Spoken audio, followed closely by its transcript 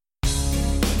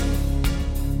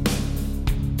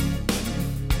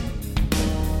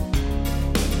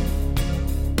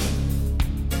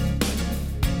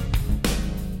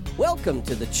Welcome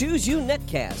to the Choose You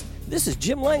Netcast. This is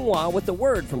Jim Langlois with the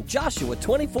word from Joshua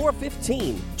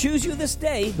 24:15. Choose you this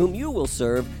day whom you will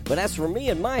serve, but as for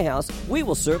me and my house, we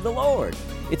will serve the Lord.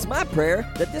 It's my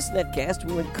prayer that this netcast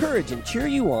will encourage and cheer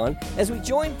you on as we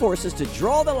join forces to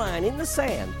draw the line in the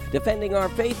sand, defending our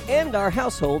faith and our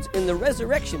households in the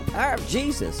resurrection power of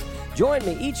Jesus. Join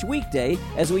me each weekday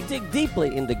as we dig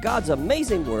deeply into God's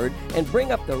amazing word and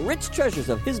bring up the rich treasures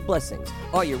of His blessings.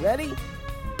 Are you ready?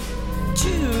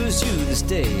 Choose you this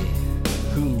day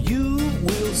whom you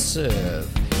will serve.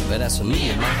 But as for me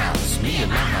and my house, me and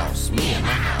my house, me and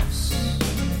my house.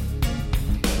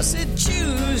 I said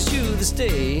choose you this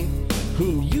day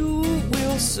whom you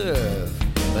will serve.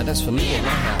 But as for me and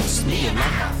my house, me and my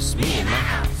house, me and my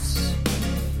house.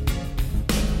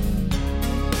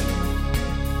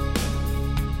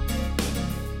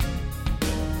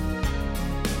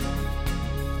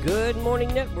 Good morning,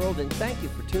 NetWorld, and thank you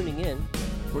for tuning in.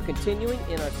 We're continuing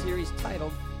in our series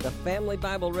titled The Family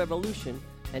Bible Revolution,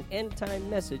 an end-time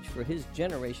message for His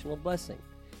generational blessing.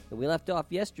 And we left off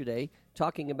yesterday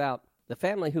talking about the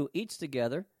family who eats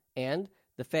together and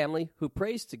the family who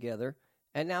prays together.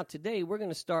 And now today we're going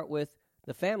to start with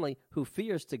the family who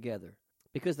fears together,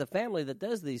 because the family that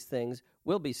does these things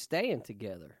will be staying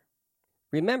together.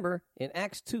 Remember, in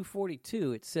Acts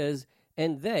 2:42 it says,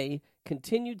 "And they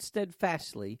continued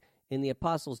steadfastly in the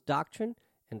apostles' doctrine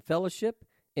and fellowship,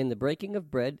 in the breaking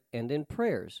of bread, and in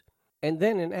prayers." And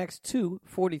then in Acts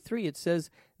 2:43 it says,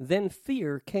 "Then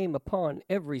fear came upon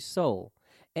every soul,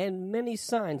 and many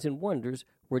signs and wonders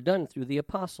were done through the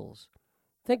apostles."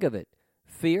 Think of it.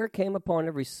 Fear came upon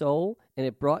every soul, and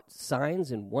it brought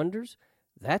signs and wonders.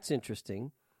 That's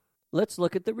interesting. Let's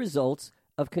look at the results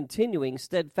of continuing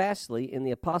steadfastly in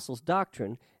the apostles'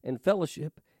 doctrine and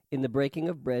fellowship, in the breaking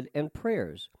of bread and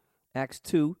prayers. Acts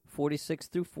 2:46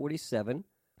 through 47.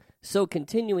 "So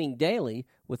continuing daily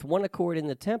with one accord in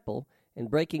the temple,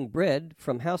 and breaking bread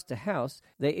from house to house,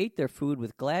 they ate their food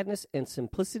with gladness and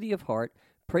simplicity of heart,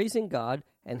 praising God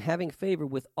and having favor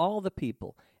with all the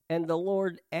people. And the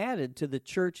Lord added to the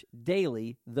church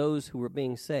daily those who were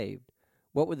being saved."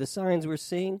 What were the signs we're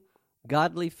seeing?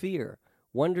 Godly fear,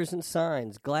 wonders and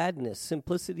signs, gladness,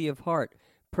 simplicity of heart,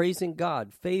 praising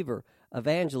God, favor,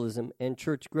 evangelism, and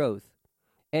church growth.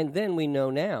 And then we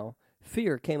know now,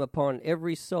 fear came upon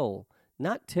every soul,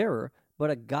 not terror, but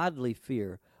a godly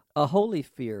fear, a holy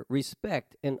fear,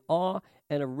 respect and awe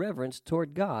and a reverence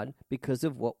toward God because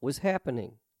of what was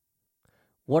happening.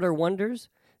 What are wonders?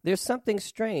 There's something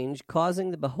strange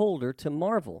causing the beholder to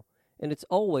marvel, and it's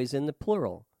always in the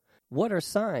plural. What are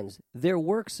signs? They're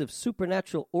works of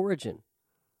supernatural origin.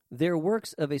 They're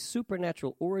works of a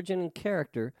supernatural origin and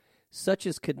character, such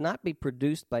as could not be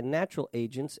produced by natural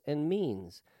agents and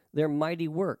means. They're mighty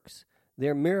works.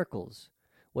 They're miracles.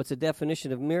 What's the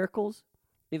definition of miracles?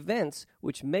 Events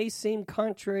which may seem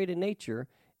contrary to nature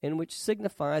and which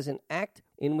signifies an act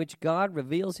in which God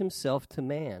reveals Himself to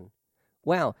man.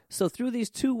 Wow, so through these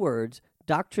two words,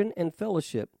 doctrine and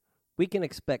fellowship, we can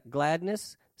expect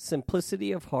gladness,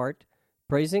 simplicity of heart,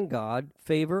 praising God,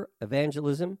 favor,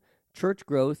 evangelism, church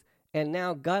growth, and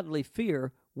now godly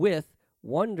fear with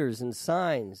wonders and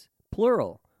signs,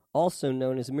 plural, also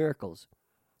known as miracles.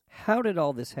 How did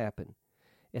all this happen?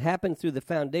 It happened through the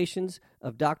foundations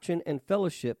of doctrine and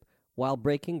fellowship while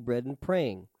breaking bread and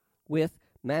praying, with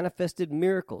manifested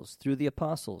miracles through the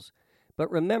apostles.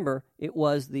 But remember, it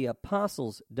was the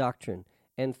apostles' doctrine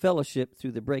and fellowship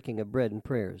through the breaking of bread and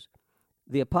prayers.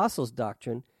 The apostles'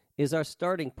 doctrine is our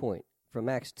starting point from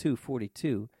Acts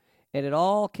 2:42, and it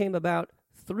all came about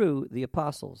through the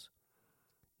apostles.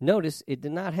 Notice it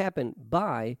did not happen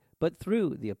by, but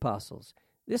through the apostles.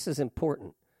 This is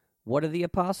important. What are the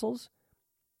apostles?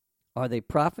 Are they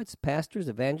prophets, pastors,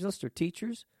 evangelists, or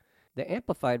teachers? The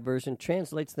Amplified Version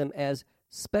translates them as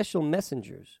special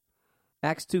messengers.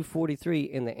 Acts 2:43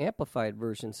 in the Amplified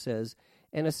Version says,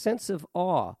 "And a sense of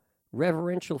awe,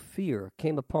 reverential fear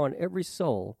came upon every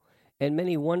soul, and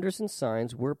many wonders and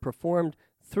signs were performed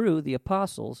through the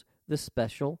apostles, the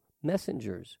special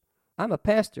messengers." I'm a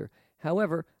pastor.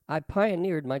 However, I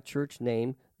pioneered my church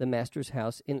name, the Master's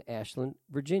House in Ashland,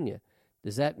 Virginia.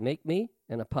 Does that make me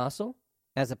an apostle?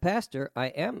 As a pastor, I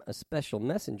am a special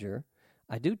messenger.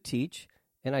 I do teach,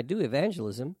 and I do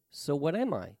evangelism, so what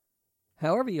am I?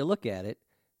 However you look at it,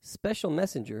 special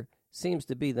messenger seems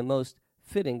to be the most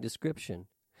fitting description.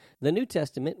 The New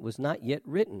Testament was not yet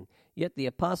written, yet the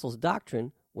apostles'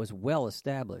 doctrine was well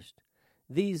established.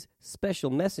 These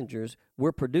special messengers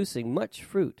were producing much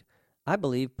fruit. I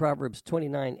believe Proverbs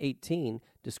 29:18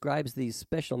 describes these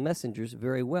special messengers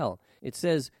very well. It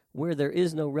says, "Where there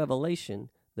is no revelation,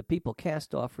 the people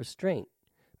cast off restraint,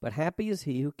 but happy is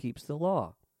he who keeps the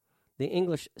law." The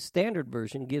English Standard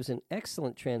Version gives an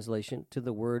excellent translation to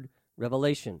the word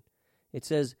revelation. It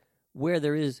says, where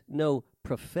there is no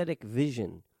prophetic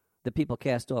vision, the people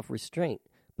cast off restraint,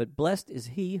 but blessed is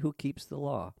he who keeps the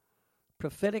law.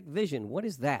 Prophetic vision, what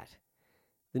is that?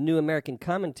 The New American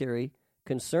Commentary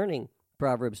concerning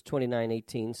Proverbs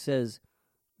 29:18 says,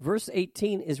 verse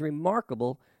 18 is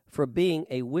remarkable for being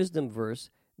a wisdom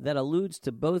verse that alludes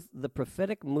to both the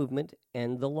prophetic movement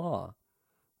and the law.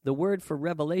 The word for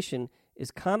revelation is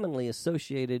commonly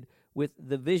associated with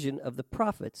the vision of the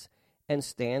prophets and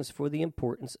stands for the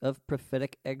importance of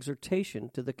prophetic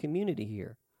exhortation to the community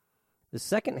here. The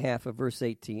second half of verse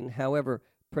 18, however,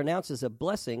 pronounces a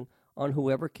blessing on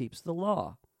whoever keeps the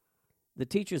law. The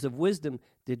teachers of wisdom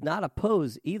did not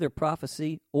oppose either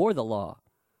prophecy or the law.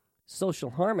 Social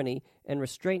harmony and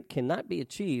restraint cannot be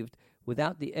achieved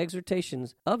without the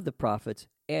exhortations of the prophets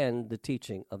and the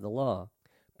teaching of the law.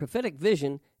 Prophetic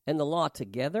vision and the law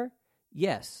together?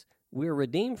 Yes, we're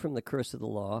redeemed from the curse of the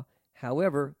law.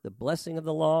 However, the blessing of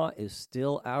the law is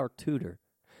still our tutor.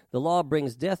 The law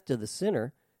brings death to the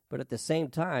sinner, but at the same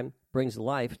time brings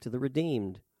life to the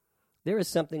redeemed. There is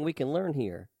something we can learn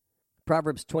here.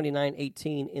 Proverbs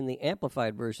 29:18 in the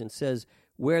Amplified Version says,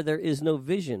 where there is no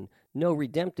vision, no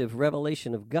redemptive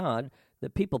revelation of God,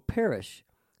 the people perish.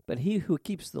 But he who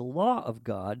keeps the law of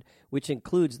God, which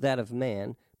includes that of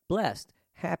man, blessed,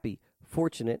 happy,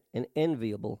 fortunate, and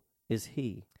enviable is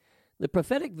he. The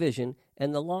prophetic vision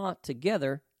and the law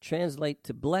together translate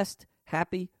to blessed,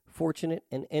 happy, fortunate,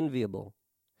 and enviable.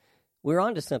 We're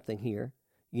on to something here.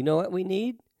 You know what we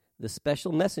need? The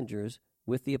special messengers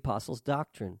with the apostles'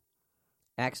 doctrine.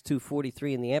 Acts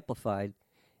 2:43 in the Amplified,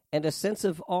 and a sense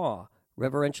of awe,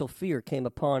 reverential fear came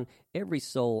upon every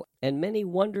soul, and many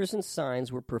wonders and signs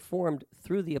were performed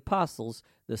through the apostles,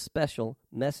 the special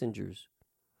messengers.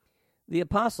 The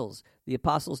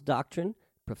apostles' doctrine,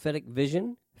 prophetic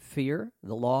vision, fear,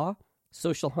 the law,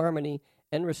 social harmony,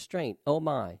 and restraint. Oh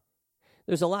my.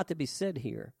 There's a lot to be said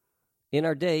here. In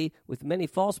our day, with many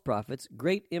false prophets,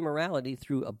 great immorality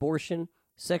through abortion,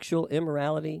 sexual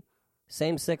immorality,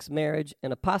 same-sex marriage,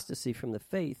 and apostasy from the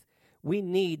faith, we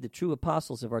need the true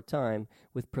apostles of our time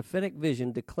with prophetic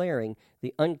vision declaring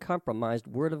the uncompromised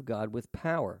Word of God with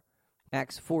power.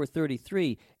 Acts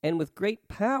 4:33, and with great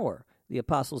power the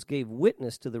apostles gave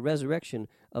witness to the resurrection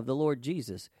of the Lord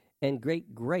Jesus, and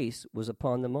great grace was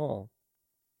upon them all.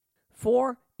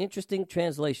 4 interesting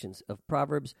translations of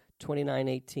Proverbs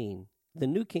 29:18. The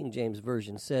New King James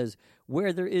Version says,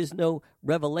 where there is no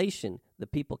revelation, the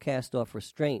people cast off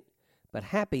restraint, but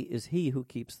happy is he who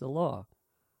keeps the law.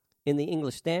 In the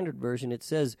English Standard Version, it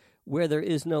says, where there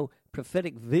is no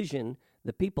prophetic vision,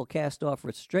 the people cast off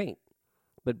restraint,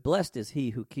 but blessed is he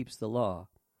who keeps the law.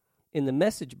 In the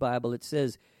Message Bible, it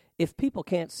says, if people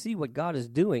can't see what God is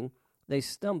doing, they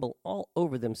stumble all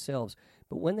over themselves,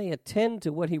 but when they attend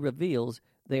to what he reveals,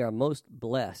 they are most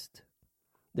blessed.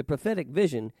 The prophetic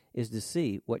vision is to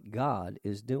see what God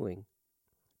is doing.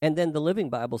 And then the Living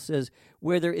Bible says,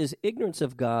 where there is ignorance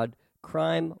of God,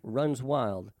 crime runs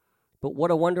wild. But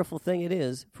what a wonderful thing it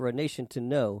is for a nation to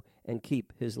know and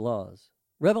keep his laws.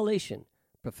 Revelation,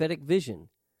 prophetic vision,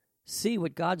 see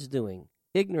what God's doing,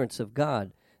 ignorance of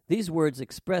God. These words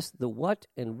express the what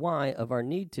and why of our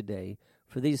need today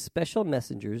for these special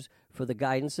messengers for the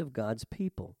guidance of God's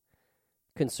people.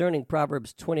 Concerning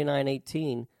Proverbs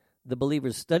 29:18, the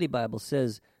Believer's Study Bible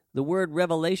says, the word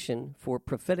revelation for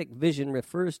prophetic vision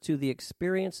refers to the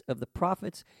experience of the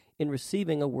prophets in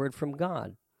receiving a word from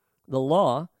God. The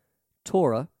law,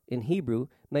 Torah in Hebrew,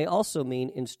 may also mean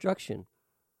instruction,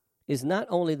 is not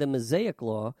only the Mosaic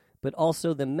law, but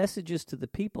also the messages to the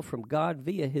people from God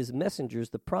via his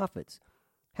messengers, the prophets.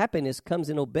 Happiness comes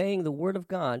in obeying the word of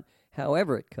God,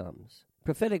 however it comes.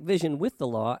 Prophetic vision with the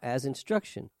law as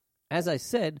instruction. As I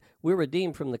said, we're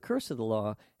redeemed from the curse of the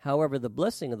law. However, the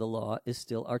blessing of the law is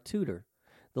still our tutor.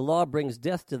 The law brings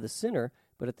death to the sinner,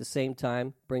 but at the same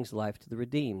time brings life to the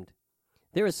redeemed.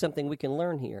 There is something we can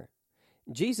learn here.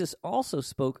 Jesus also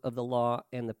spoke of the law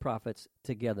and the prophets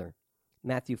together.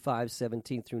 Matthew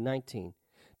 5:17 through 19.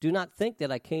 Do not think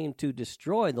that I came to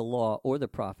destroy the law or the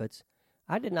prophets.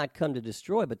 I did not come to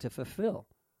destroy, but to fulfill.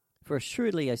 For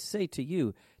assuredly I say to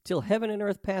you, till heaven and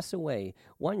earth pass away,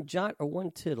 one jot or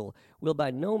one tittle will by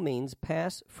no means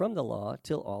pass from the law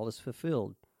till all is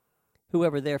fulfilled.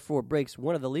 Whoever therefore breaks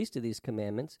one of the least of these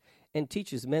commandments and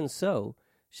teaches men so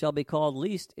shall be called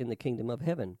least in the kingdom of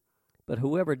heaven. But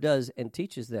whoever does and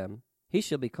teaches them, he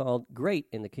shall be called great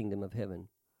in the kingdom of heaven.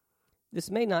 This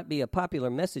may not be a popular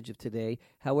message of today,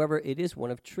 however, it is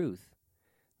one of truth.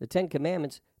 The 10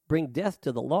 Commandments bring death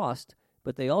to the lost,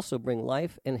 but they also bring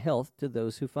life and health to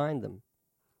those who find them.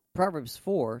 Proverbs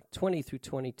 4:20 through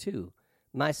 22.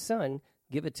 My son,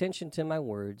 give attention to my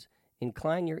words,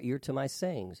 incline your ear to my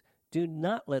sayings. Do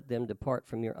not let them depart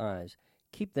from your eyes.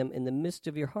 Keep them in the midst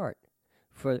of your heart,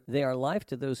 for they are life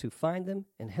to those who find them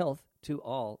and health to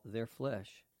all their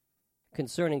flesh.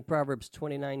 Concerning Proverbs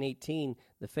 29:18,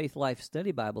 the Faith Life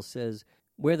Study Bible says,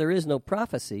 where there is no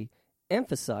prophecy,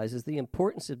 emphasizes the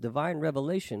importance of divine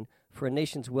revelation for a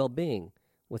nation's well-being.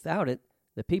 Without it,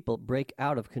 the people break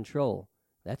out of control.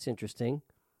 That's interesting.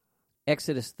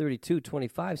 Exodus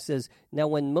 32:25 says, now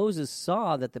when Moses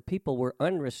saw that the people were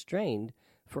unrestrained,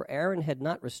 for Aaron had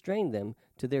not restrained them,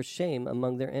 to their shame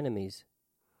among their enemies.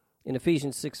 In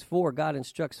Ephesians 6:4, God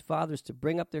instructs fathers to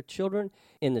bring up their children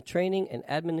in the training and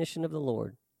admonition of the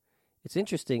Lord. It's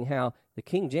interesting how the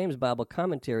King James Bible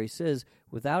commentary says,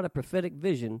 without a prophetic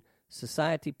vision,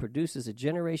 society produces a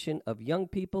generation of young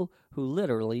people who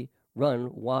literally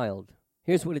run wild.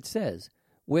 Here's what it says,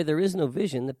 where there is no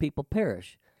vision, the people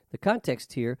perish. The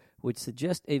context here would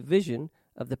suggest a vision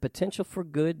of the potential for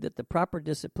good that the proper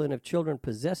discipline of children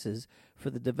possesses for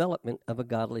the development of a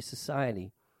godly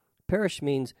society. Perish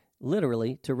means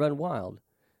literally to run wild.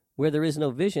 Where there is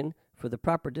no vision for the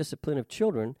proper discipline of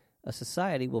children, a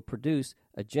society will produce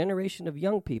a generation of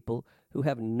young people who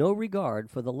have no regard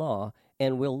for the law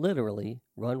and will literally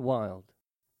run wild.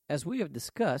 As we have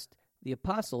discussed, the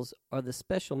apostles are the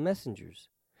special messengers.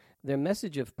 Their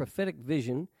message of prophetic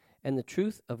vision and the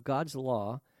truth of God's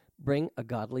law bring a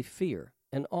godly fear,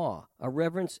 an awe, a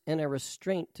reverence, and a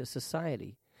restraint to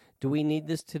society. Do we need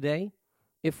this today?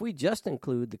 If we just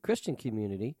include the Christian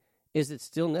community, is it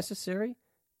still necessary?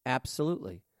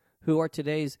 Absolutely. Who are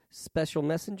today's special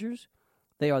messengers?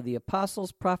 They are the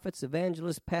apostles, prophets,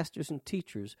 evangelists, pastors, and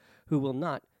teachers who will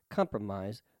not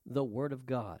compromise the Word of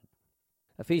God.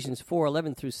 Ephesians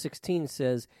 4:11 through 16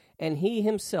 says, and he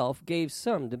himself gave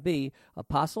some to be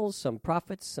apostles, some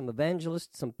prophets, some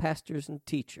evangelists, some pastors and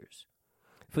teachers,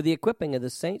 for the equipping of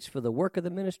the saints, for the work of the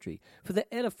ministry, for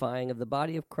the edifying of the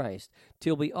body of Christ,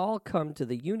 till we all come to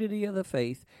the unity of the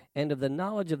faith and of the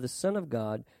knowledge of the Son of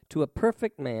God, to a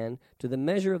perfect man, to the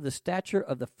measure of the stature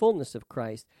of the fullness of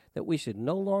Christ, that we should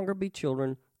no longer be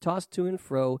children, tossed to and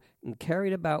fro, and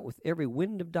carried about with every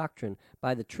wind of doctrine,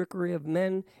 by the trickery of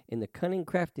men, in the cunning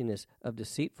craftiness of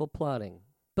deceitful plotting.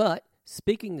 But,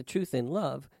 speaking the truth in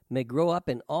love, may grow up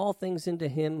in all things into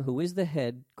him who is the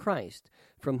head, Christ,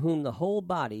 from whom the whole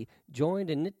body, joined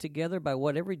and knit together by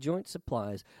what every joint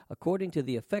supplies, according to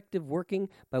the effective working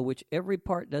by which every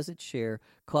part does its share,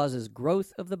 causes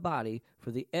growth of the body for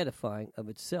the edifying of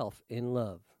itself in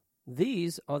love.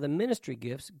 These are the ministry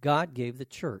gifts God gave the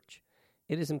church.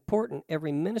 It is important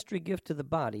every ministry gift to the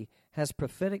body has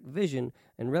prophetic vision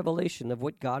and revelation of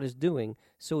what God is doing,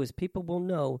 so his people will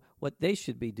know what they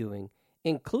should be doing,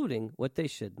 including what they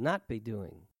should not be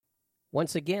doing.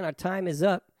 Once again, our time is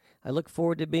up. I look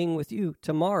forward to being with you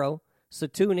tomorrow, so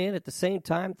tune in at the same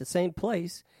time, at the same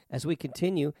place, as we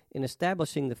continue in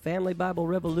establishing the Family Bible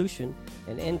Revolution,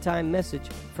 an end-time message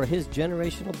for his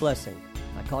generational blessing.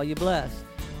 I call you blessed.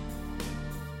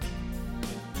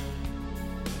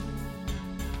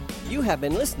 You have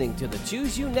been listening to the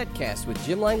Choose You Netcast with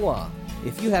Jim Langlois.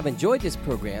 If you have enjoyed this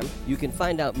program, you can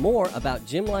find out more about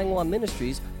Jim Langlois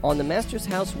Ministries on the Master's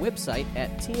House website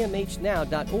at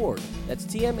tmhnow.org. That's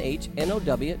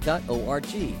tmhnow.org.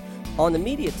 On the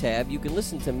Media tab, you can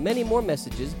listen to many more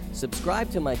messages, subscribe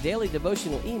to my daily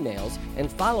devotional emails, and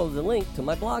follow the link to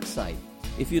my blog site.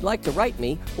 If you'd like to write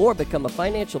me or become a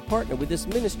financial partner with this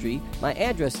ministry, my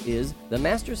address is The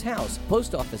Master's House,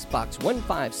 Post Office Box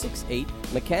 1568,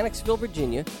 Mechanicsville,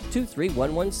 Virginia,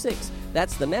 23116.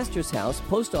 That's The Master's House,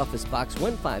 Post Office Box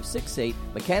 1568,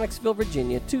 Mechanicsville,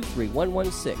 Virginia,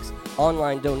 23116.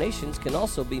 Online donations can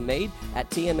also be made at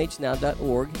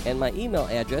tmhnow.org, and my email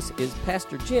address is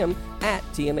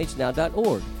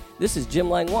pastorjim@tmhnow.org. This is Jim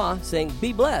Langlois saying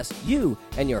be blessed, you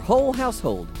and your whole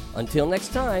household. Until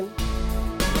next time.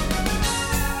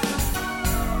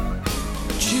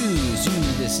 Choose you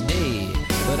this day,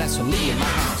 but that's for me and my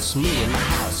house, me and my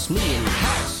house, me and my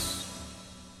house.